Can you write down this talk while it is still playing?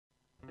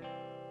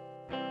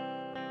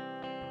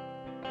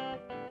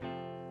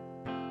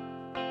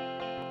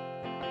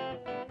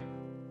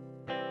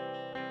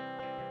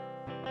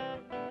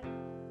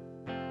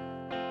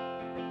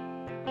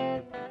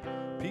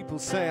People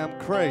say I'm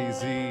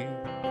crazy,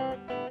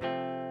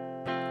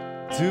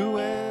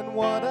 doing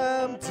what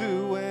I'm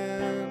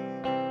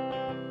doing.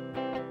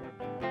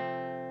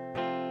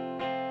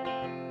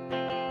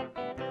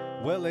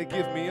 Well, they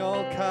give me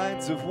all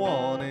kinds of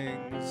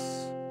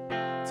warnings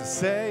to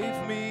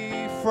save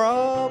me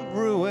from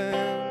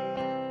ruin.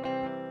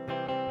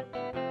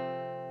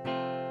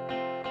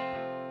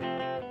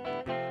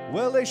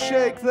 Well, they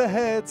shake their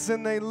heads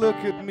and they look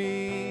at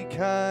me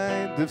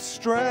kind of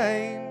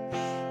strange.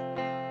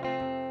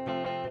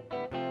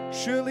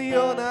 Surely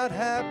you're not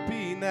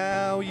happy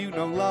now, you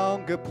no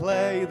longer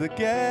play the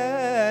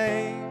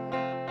game.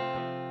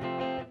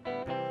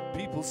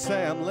 People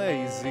say I'm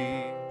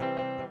lazy,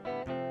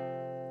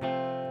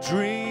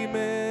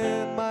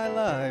 dreaming my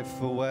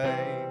life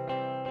away.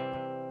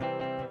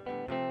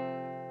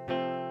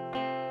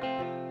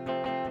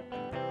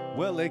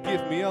 Well, they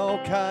give me all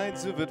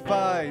kinds of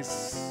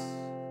advice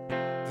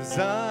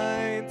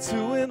designed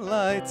to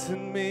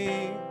enlighten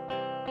me.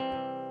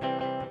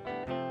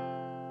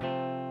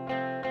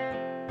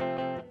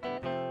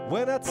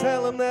 When I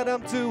tell them that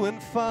I'm doing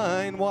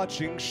fine,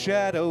 watching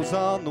shadows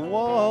on the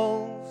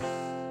walls.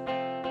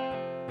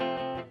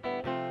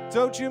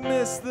 Don't you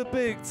miss the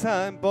big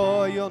time,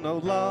 boy, you're no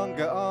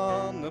longer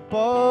on the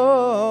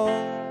ball.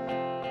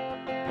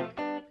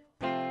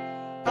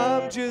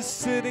 I'm just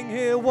sitting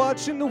here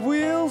watching the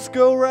wheels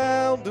go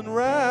round and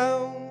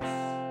round.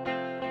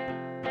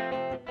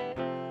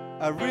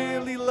 I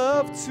really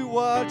love to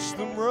watch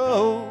them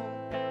roll.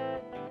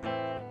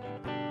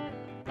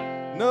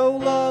 No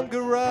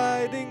longer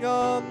riding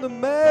on the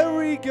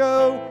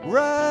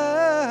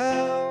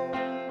merry-go-round.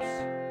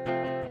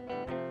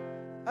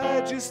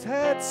 I just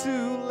had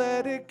to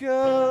let it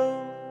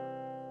go.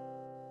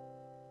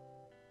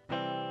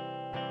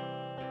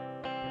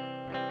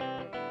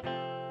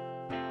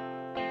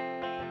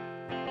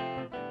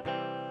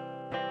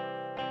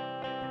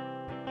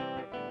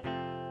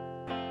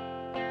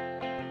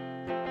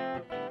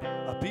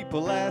 Are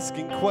people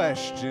asking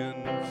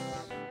questions,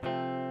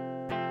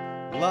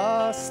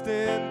 lost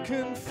in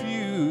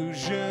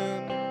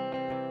confusion?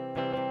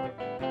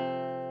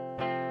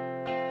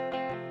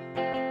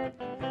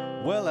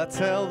 Well, I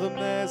tell them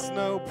there's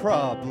no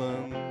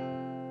problem,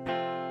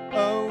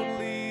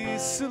 only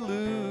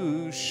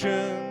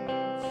solutions.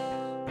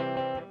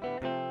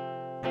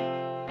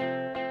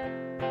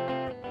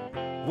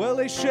 Well,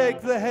 they shake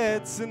their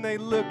heads and they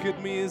look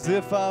at me as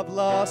if I've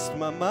lost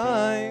my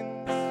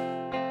mind.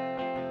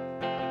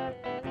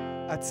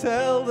 I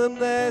tell them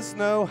there's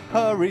no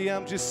hurry,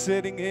 I'm just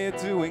sitting here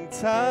doing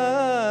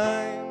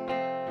time.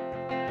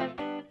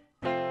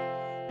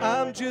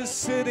 I'm just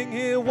sitting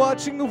here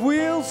watching the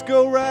wheels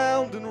go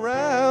round and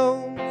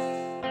round.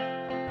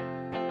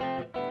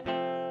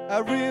 I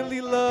really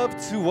love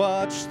to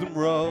watch them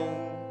roll.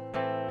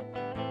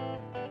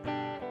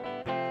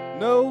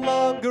 No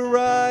longer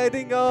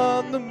riding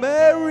on the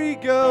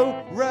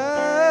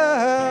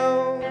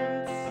merry-go-round.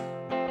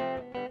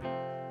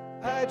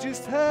 I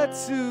just had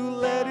to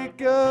let it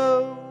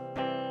go.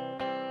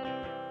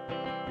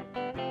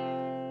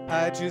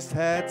 I just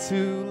had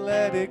to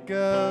let it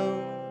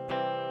go.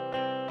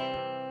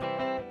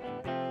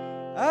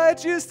 I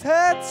just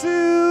had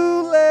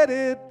to let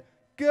it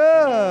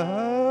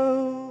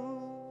go.